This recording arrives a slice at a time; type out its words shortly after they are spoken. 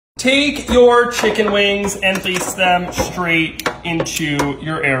Take your chicken wings and place them straight into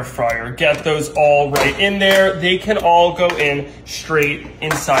your air fryer. Get those all right in there. They can all go in straight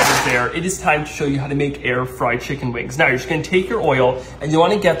inside of there. It is time to show you how to make air fried chicken wings. Now you're just gonna take your oil and you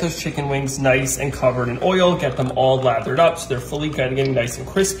wanna get those chicken wings nice and covered in oil, get them all lathered up so they're fully getting nice and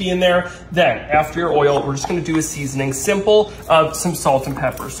crispy in there. Then after your oil, we're just gonna do a seasoning simple of some salt and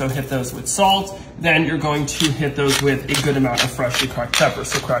pepper. So hit those with salt. Then you're going to hit those with a good amount of freshly cracked pepper.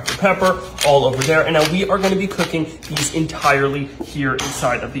 So crack your pepper all over there. And now we are gonna be cooking these entirely here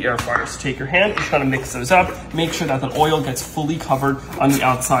inside of the air fryer. So take your hand, just gonna mix those up. Make sure that the oil gets fully covered on the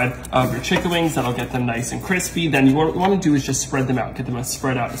outside of your chicken wings. That'll get them nice and crispy. Then what you wanna do is just spread them out. Get them as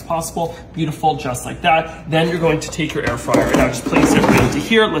spread out as possible. Beautiful, just like that. Then you're going to take your air fryer and now just place it right into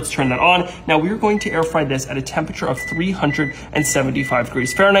here. Let's turn that on. Now we're going to air fry this at a temperature of 375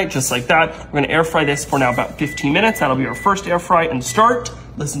 degrees Fahrenheit, just like that. We're gonna air fry this for now about 15 minutes. That'll be our first air fry and start.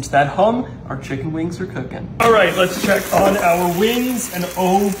 Listen to that hum. Our chicken wings are cooking. All right, let's check on our wings. And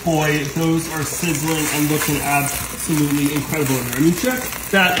oh boy, those are sizzling and looking absolutely incredible in there. I mean, check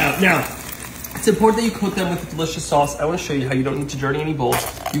that out. Now, it's important that you cook them with a delicious sauce. I want to show you how you don't need to dirty any bowls.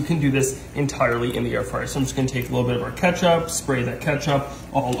 You can do this entirely in the air fryer. So I'm just going to take a little bit of our ketchup, spray that ketchup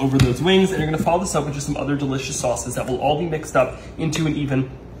all over those wings, and you're going to follow this up with just some other delicious sauces that will all be mixed up into an even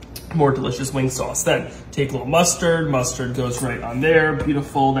more delicious wing sauce. Then take a little mustard. Mustard goes right on there.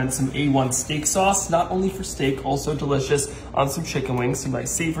 Beautiful. Then some A1 steak sauce, not only for steak, also delicious on some chicken wings. Some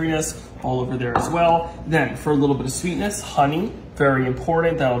nice savoriness all over there as well. Then for a little bit of sweetness, honey. Very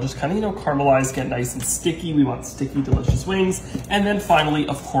important. That'll just kind of, caramelize, get nice and sticky. We want sticky, delicious wings. And then finally,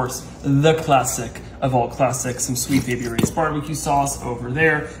 of course, the classic of all classics, some Sweet Baby Ray's barbecue sauce over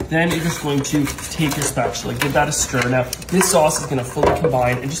there. Then you're just going to take your spatula, give that a stir. Now, this sauce is gonna fully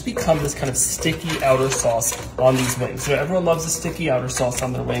combine and just become this kind of sticky outer sauce on these wings. So everyone loves a sticky outer sauce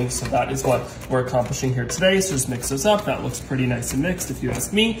on their wings, so that is what we're accomplishing here today. So just mix those up. That looks pretty nice and mixed, if you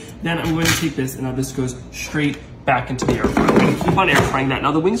ask me. Then I'm going to take this, and now this goes straight back into the air fryer. We're gonna keep on air frying that.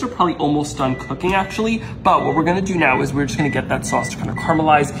 Now the wings are probably almost done cooking actually, but what we're gonna do now is we're just gonna get that sauce to kind of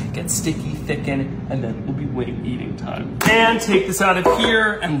caramelize, get sticky, thicken, and then we'll be wing eating time. And take this out of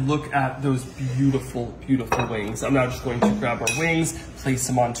here and look at those beautiful, beautiful wings. I'm now just going to grab our wings, place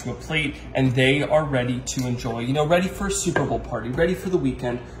them onto a plate, and they are ready to enjoy. Ready for a Super Bowl party, ready for the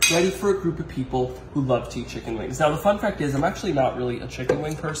weekend, ready for a group of people who love to eat chicken wings. Now the fun fact is I'm actually not really a chicken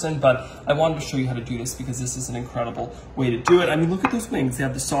wing person, but I wanted to show you how to do this because this is an incredible way to do it. I mean, look at those wings. They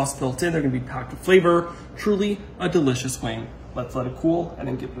have the sauce built in. They're gonna be packed with flavor. Truly a delicious wing. Let's let it cool and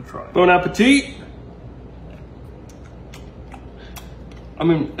then give it a try. Bon appetit. I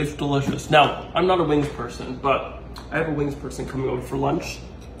mean, it's delicious. Now, I'm not a wings person, but I have a wings person coming over for lunch,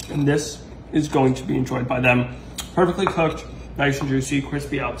 and this is going to be enjoyed by them. Perfectly cooked, nice and juicy,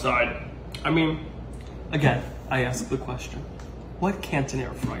 crispy outside. I mean, again, I ask the question, what can't an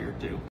air fryer do?